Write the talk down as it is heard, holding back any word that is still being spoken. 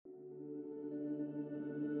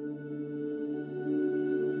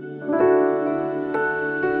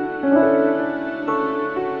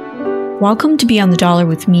Welcome to Beyond the Dollar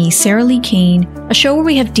with me, Sarah Lee Kane, a show where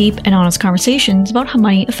we have deep and honest conversations about how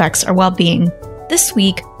money affects our well-being. This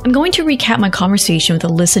week, I'm going to recap my conversation with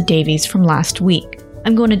Alyssa Davies from last week.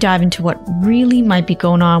 I'm going to dive into what really might be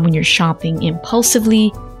going on when you're shopping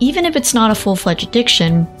impulsively, even if it's not a full-fledged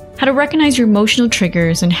addiction, how to recognize your emotional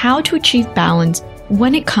triggers, and how to achieve balance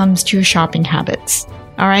when it comes to your shopping habits.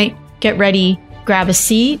 All right, get ready, grab a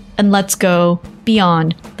seat, and let's go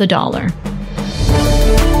beyond the dollar.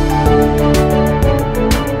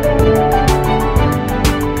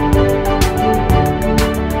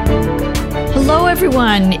 Hello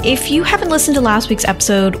everyone! If you haven't listened to last week's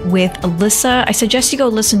episode with Alyssa, I suggest you go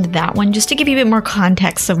listen to that one just to give you a bit more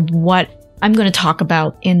context of what I'm going to talk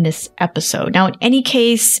about in this episode. Now, in any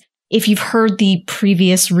case, if you've heard the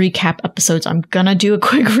previous recap episodes, I'm going to do a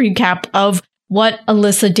quick recap of what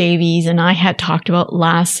Alyssa Davies and I had talked about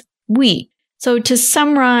last week. So to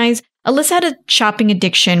summarize, Alyssa had a shopping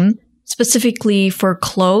addiction specifically for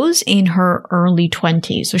clothes in her early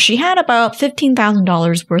 20s. So she had about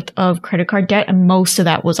 $15,000 worth of credit card debt, and most of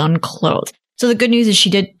that was on clothes. So the good news is she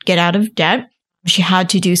did get out of debt. She had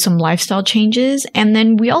to do some lifestyle changes. And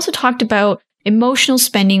then we also talked about emotional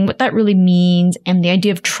spending, what that really means, and the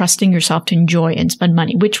idea of trusting yourself to enjoy and spend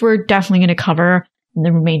money, which we're definitely going to cover in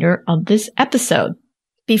the remainder of this episode.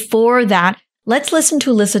 Before that, let's listen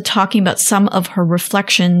to Alyssa talking about some of her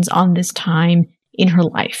reflections on this time in her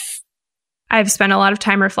life. I've spent a lot of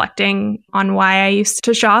time reflecting on why I used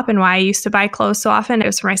to shop and why I used to buy clothes so often. It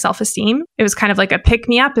was for my self-esteem. It was kind of like a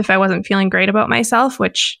pick-me-up if I wasn't feeling great about myself,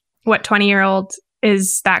 which what 20-year-old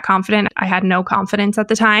is that confident? I had no confidence at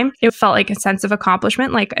the time. It felt like a sense of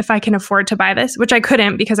accomplishment. Like if I can afford to buy this, which I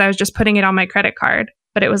couldn't because I was just putting it on my credit card.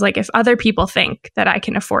 But it was like if other people think that I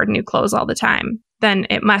can afford new clothes all the time, then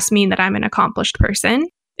it must mean that I'm an accomplished person.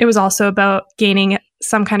 It was also about gaining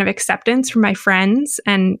some kind of acceptance from my friends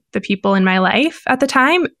and the people in my life at the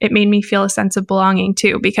time. It made me feel a sense of belonging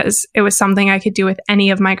too, because it was something I could do with any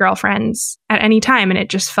of my girlfriends at any time. And it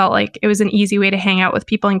just felt like it was an easy way to hang out with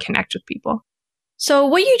people and connect with people. So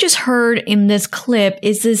what you just heard in this clip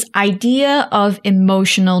is this idea of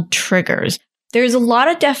emotional triggers. There's a lot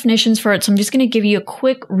of definitions for it, so I'm just going to give you a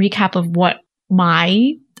quick recap of what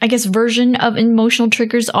my, version of emotional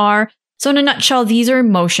triggers are. So in a nutshell, these are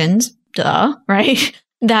emotions, right?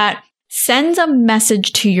 That sends a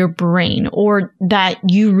message to your brain or that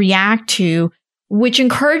you react to, which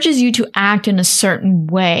encourages you to act in a certain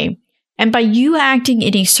way. And by you acting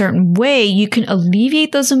in a certain way, you can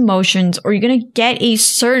alleviate those emotions or you're going to get a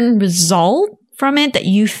certain result from it that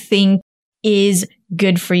you think is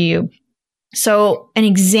good for you. So an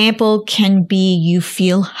example can be you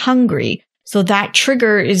feel hungry. So that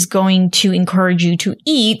trigger is going to encourage you to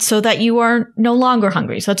eat so that you are no longer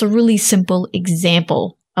hungry. So that's a really simple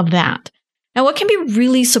example of that. Now, what can be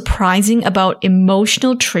really surprising about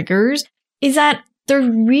emotional triggers is that they're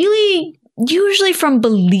really usually from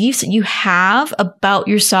beliefs that you have about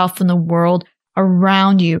yourself and the world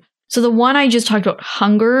around you. So the one I just talked about,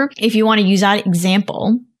 hunger, if you want to use that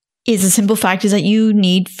example, is the simple fact is that you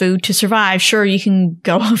need food to survive. Sure, you can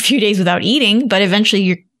go a few days without eating, but eventually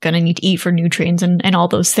you're going to need to eat for nutrients and all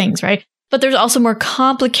those things, right? But there's also more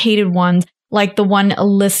complicated ones like the one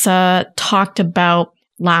Alyssa talked about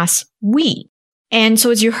last week. And so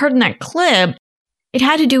as you heard in that clip, it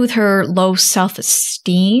had to do with her low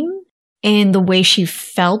self-esteem and the way she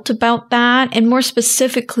felt about that. And more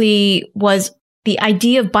specifically was the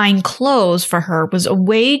idea of buying clothes for her was a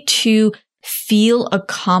way to feel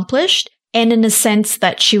accomplished and in a sense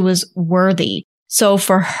that she was worthy. So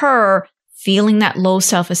for her, feeling that low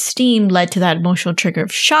self-esteem led to that emotional trigger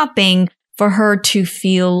of shopping for her to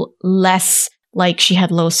feel less like she had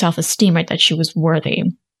low self-esteem, right? That she was worthy.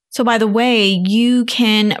 So by the way, you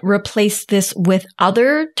can replace this with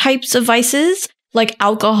other types of vices like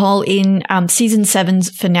alcohol in season 7's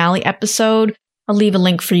finale episode. I'll leave a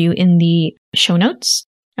link for you in the show notes.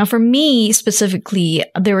 Now for me specifically,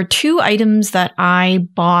 there were 2 items that I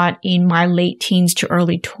bought in my late teens to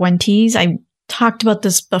early 20s. I talked about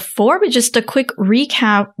this before, but just a quick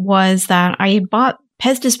recap was that I had bought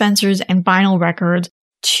Pez dispensers and vinyl records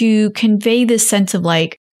to convey this sense of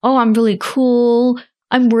like, oh, I'm really cool.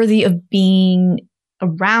 I'm worthy of being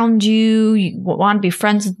around you. You want to be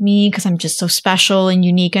friends with me because I'm just so special and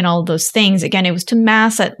unique and all those things. Again, it was to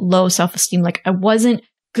mask that low self-esteem. Like I wasn't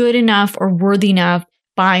good enough or worthy enough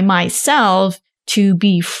by myself to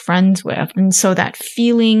be friends with. And so that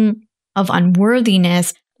feeling of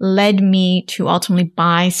unworthiness led me to ultimately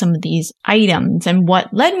buy some of these items. And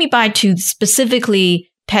what led me buy to specifically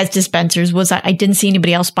Pez dispensers was that I didn't see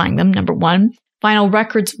anybody else buying them, number one. Vinyl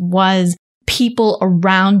records was people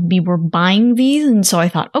around me were buying these. And so I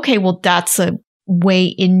thought, okay, well, that's a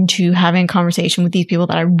way into having a conversation with these people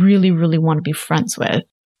that I really, really want to be friends with.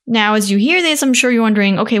 Now, as you hear this, I'm sure you're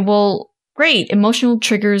wondering, okay, well, great, emotional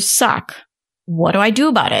triggers suck. What do I do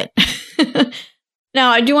about it?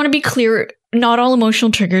 Now, I do want to be clear, not all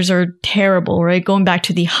emotional triggers are terrible, right? Going back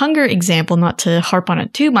to the hunger example, not to harp on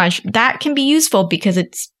it too much, that can be useful because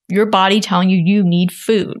it's your body telling you you need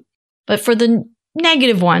food. But for the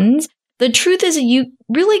negative ones, the truth is that you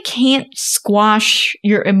really can't squash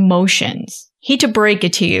your emotions. Hate to break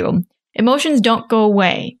it to you. Emotions don't go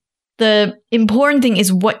away. The important thing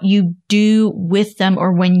is what you do with them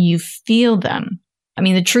or when you feel them. I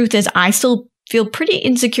mean, the truth is I still feel pretty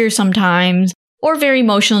insecure sometimes or very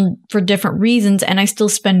emotional for different reasons, and I still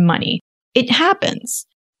spend money. It happens.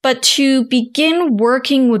 But to begin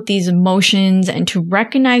working with these emotions and to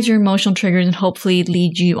recognize your emotional triggers and hopefully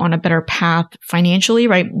lead you on a better path financially,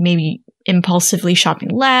 right? Maybe impulsively shopping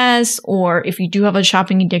less, or if you do have a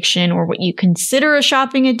shopping addiction or what you consider a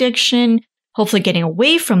shopping addiction, hopefully getting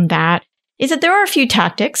away from that, is that there are a few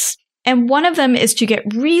tactics. And one of them is to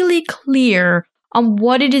get really clear on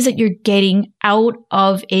what it is that you're getting out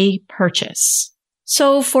of a purchase.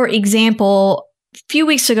 So for example, a few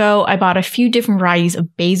weeks ago, I bought a few different varieties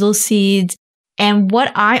of basil seeds. And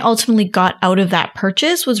what I ultimately got out of that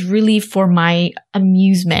purchase was really for my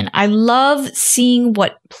amusement. I love seeing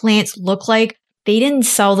what plants look like. They didn't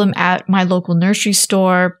sell them at my local nursery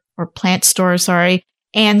store or plant store, sorry.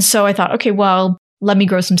 And so I thought, okay, well, let me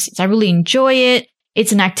grow some seeds. I really enjoy it.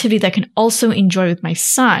 It's an activity that I can also enjoy with my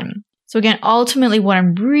son. So again, ultimately what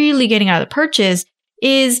I'm really getting out of the purchase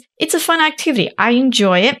is it's a fun activity. I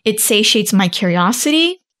enjoy it. It satiates my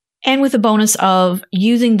curiosity. And with the bonus of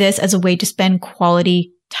using this as a way to spend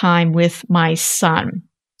quality time with my son.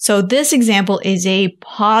 So this example is a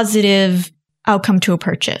positive outcome to a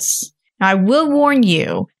purchase. Now, I will warn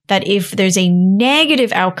you that if there's a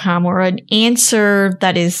negative outcome or an answer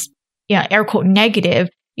that is, air quote, negative,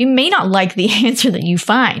 you may not like the answer that you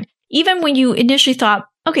find. Even when you initially thought,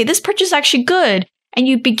 okay, this purchase is actually good, and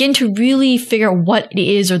you begin to really figure out what it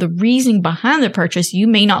is or the reasoning behind the purchase, you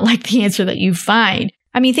may not like the answer that you find.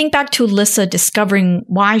 I mean, think back to Alyssa discovering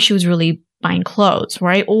why she was really buying clothes,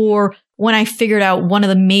 right? Or when I figured out one of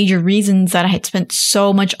the major reasons that I had spent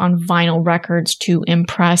so much on vinyl records to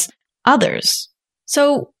impress others.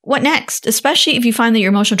 So what next? Especially if you find that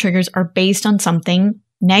your emotional triggers are based on something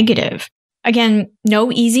negative. Again,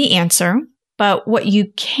 no easy answer, but what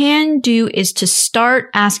you can do is to start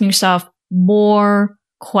asking yourself more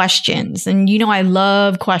questions. And I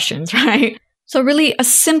love questions, right? So really a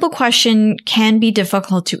simple question can be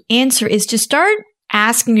difficult to answer is to start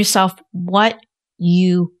asking yourself what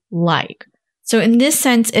you like. So in this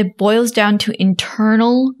sense, it boils down to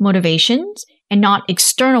internal motivations and not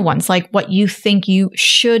external ones, like what you think you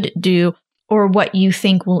should do or what you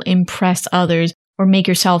think will impress others or make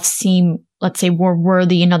yourself seem, let's say, more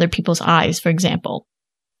worthy in other people's eyes, for example.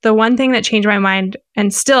 The one thing that changed my mind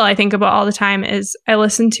and still I think about all the time is I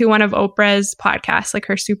listened to one of Oprah's podcasts, like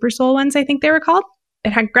her Super Soul ones, I think they were called.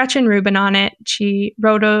 It had Gretchen Rubin on it. She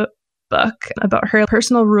wrote a book about her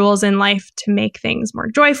personal rules in life to make things more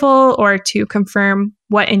joyful or to confirm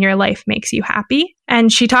what in your life makes you happy.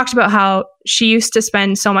 And she talked about how she used to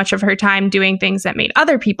spend so much of her time doing things that made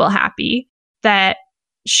other people happy that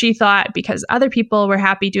she thought because other people were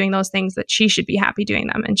happy doing those things that she should be happy doing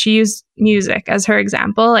them. And she used music as her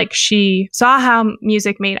example. Like she saw how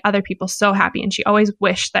music made other people so happy and she always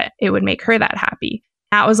wished that it would make her that happy.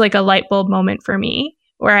 That was like a light bulb moment for me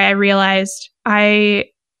where I realized I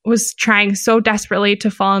was trying so desperately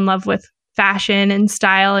to fall in love with fashion and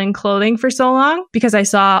style and clothing for so long because I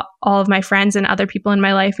saw all of my friends and other people in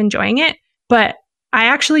my life enjoying it. But I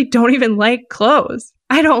actually don't even like clothes.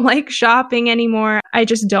 I don't like shopping anymore. I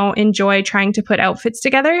just don't enjoy trying to put outfits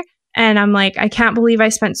together. And I'm like, I can't believe I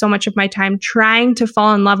spent so much of my time trying to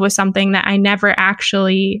fall in love with something that I never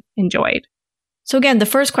actually enjoyed. So again, the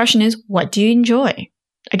first question is, what do you enjoy?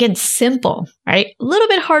 Again, simple, right? A little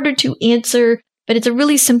bit harder to answer, but it's a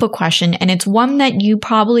really simple question. And it's one that you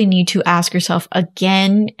probably need to ask yourself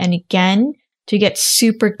again and again to get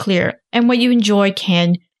super clear. And what you enjoy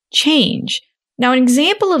can change. Now, an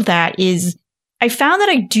example of that is I found that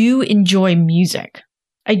I do enjoy music.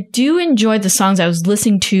 I do enjoy the songs I was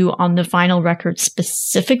listening to on the vinyl record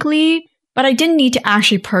specifically, but I didn't need to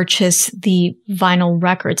actually purchase the vinyl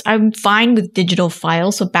records. I'm fine with digital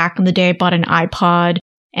files. So back in the day, I bought an iPod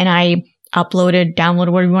and I uploaded,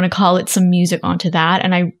 downloaded, whatever you want to call it, some music onto that.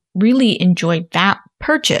 And I really enjoyed that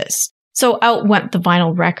purchase. So out went the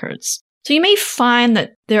vinyl records. So you may find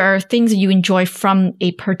that there are things that you enjoy from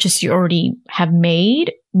a purchase you already have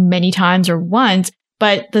made many times or once,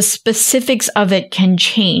 but the specifics of it can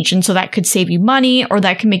change. And so that could save you money or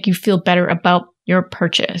that can make you feel better about your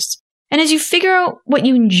purchase. And as you figure out what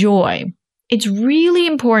you enjoy, it's really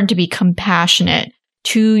important to be compassionate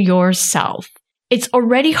to yourself. It's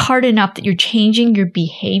already hard enough that you're changing your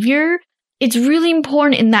behavior. It's really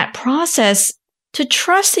important in that process to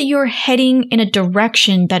trust that you're heading in a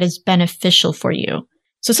direction that is beneficial for you.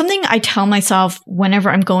 So something I tell myself whenever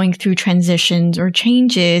I'm going through transitions or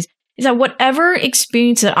changes is that whatever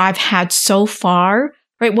experience that I've had so far,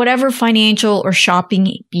 right, whatever financial or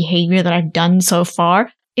shopping behavior that I've done so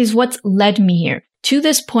far is what's led me here to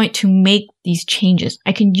this point to make these changes.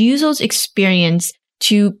 I can use those experiences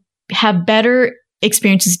to have better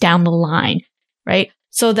experiences down the line, right?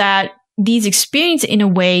 So that these experiences in a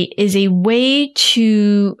way is a way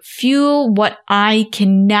to fuel what I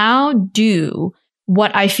can now do,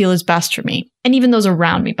 what I feel is best for me. And even those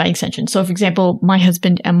around me by extension. So for example, my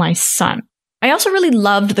husband and my son. I also really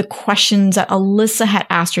loved the questions that Alyssa had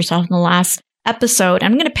asked herself in the last episode.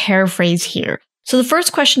 I'm going to paraphrase here. So the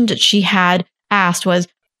first question that she had asked was,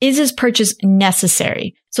 is this purchase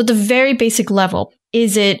necessary? So at the very basic level,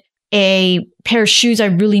 is it a pair of shoes I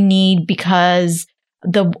really need because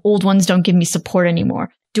the old ones don't give me support anymore?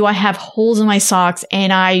 Do I have holes in my socks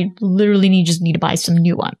and I literally just need to buy some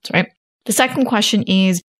new ones, right? The second question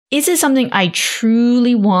is it something I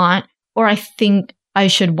truly want or I think I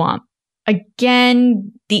should want?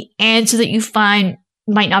 Again, the answer that you find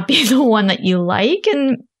might not be the one that you like,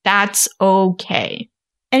 and that's okay.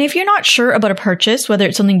 And if you're not sure about a purchase, whether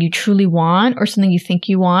it's something you truly want or something you think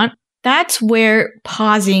you want, that's where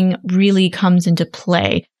pausing really comes into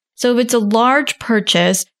play. So if it's a large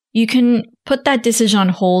purchase, you can put that decision on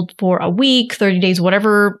hold for a week, 30 days,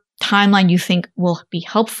 whatever timeline you think will be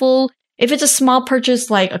helpful. If it's a small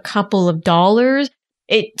purchase like a couple of dollars,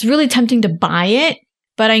 it's really tempting to buy it.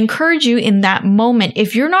 But I encourage you in that moment,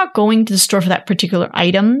 if you're not going to the store for that particular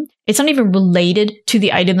item, it's not even related to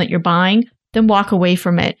the item that you're buying, then walk away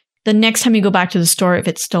from it. The next time you go back to the store, if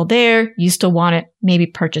it's still there, you still want it, maybe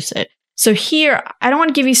purchase it. So here, I don't want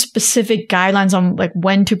to give you specific guidelines on like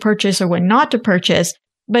when to purchase or when not to purchase,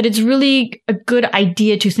 but it's really a good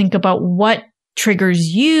idea to think about what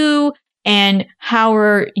triggers you and how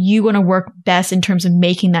are you going to work best in terms of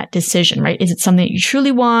making that decision, right? Is it something that you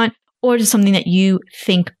truly want or is it something that you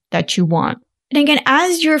think that you want? And again,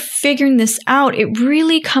 as you're figuring this out, it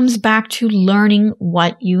really comes back to learning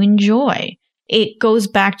what you enjoy. It goes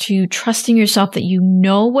back to trusting yourself that you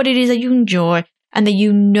know what it is that you enjoy and that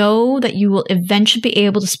you know that you will eventually be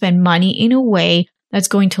able to spend money in a way that's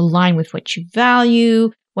going to align with what you value,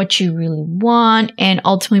 what you really want, and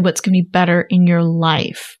ultimately what's going to be better in your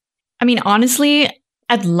life. I mean, honestly,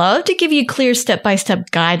 I'd love to give you a clear step-by-step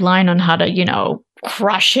guideline on how to,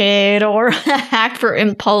 crush it or hack for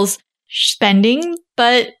impulse spending,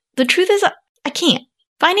 but the truth is I can't.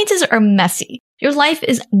 Finances are messy. Your life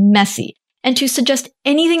is messy. And to suggest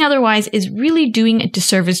anything otherwise is really doing a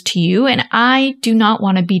disservice to you. And I do not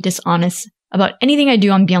want to be dishonest about anything I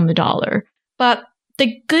do on Beyond the Dollar. But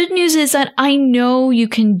the good news is that I know you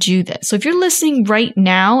can do this. So if you're listening right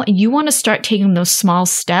now and you want to start taking those small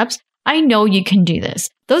steps, I know you can do this.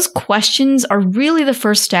 Those questions are really the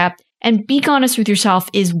first step. And being honest with yourself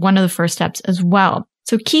is one of the first steps as well.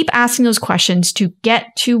 So keep asking those questions to get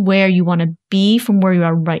to where you want to be from where you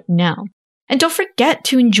are right now. And don't forget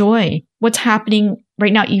to enjoy what's happening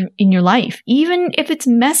right now in your life, even if it's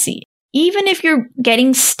messy, even if you're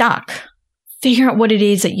getting stuck. Figure out what it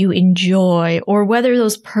is that you enjoy or whether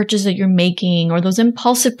those purchases that you're making or those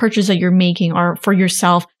impulsive purchases that you're making are for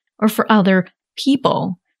yourself or for other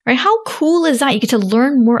people. Right? How cool is that? You get to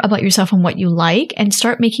learn more about yourself and what you like and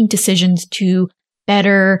start making decisions to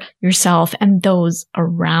better yourself and those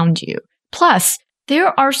around you. Plus,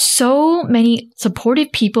 there are so many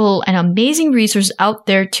supportive people and amazing resources out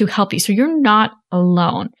there to help you. So you're not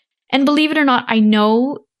alone. And believe it or not, I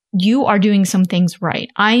know you are doing some things right.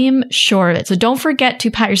 I am sure of it. So don't forget to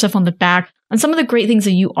pat yourself on the back on some of the great things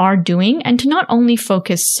that you are doing and to not only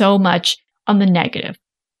focus so much on the negative.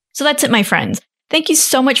 So that's it, my friends. Thank you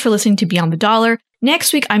so much for listening to Beyond the Dollar.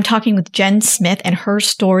 Next week, I'm talking with Jen Smith and her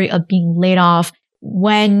story of being laid off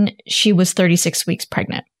when she was 36 weeks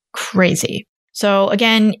pregnant. Crazy. So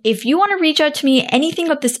again, if you want to reach out to me, anything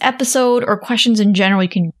about this episode or questions in general, you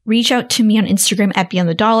can reach out to me on Instagram at Beyond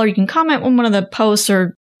the Dollar. You can comment on one of the posts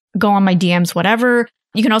or go on my DMs, whatever.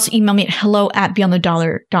 You can also email me at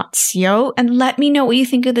hello@beyondthedollar.co and let me know what you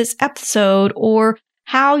think of this episode or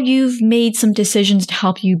how you've made some decisions to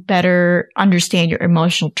help you better understand your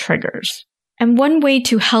emotional triggers. And one way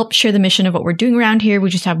to help share the mission of what we're doing around here,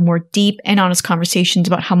 we just have more deep and honest conversations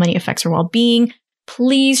about how money affects our well-being.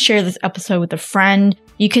 Please share this episode with a friend.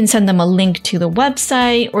 You can send them a link to the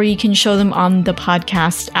website, or you can show them on the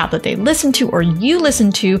podcast app that they listen to or you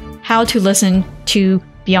listen to how to listen to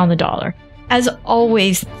Beyond the Dollar. As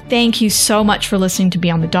always, thank you so much for listening to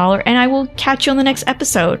Beyond the Dollar, and I will catch you on the next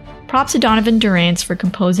episode. Props to Donovan Durance for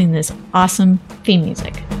composing this awesome theme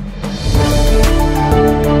music.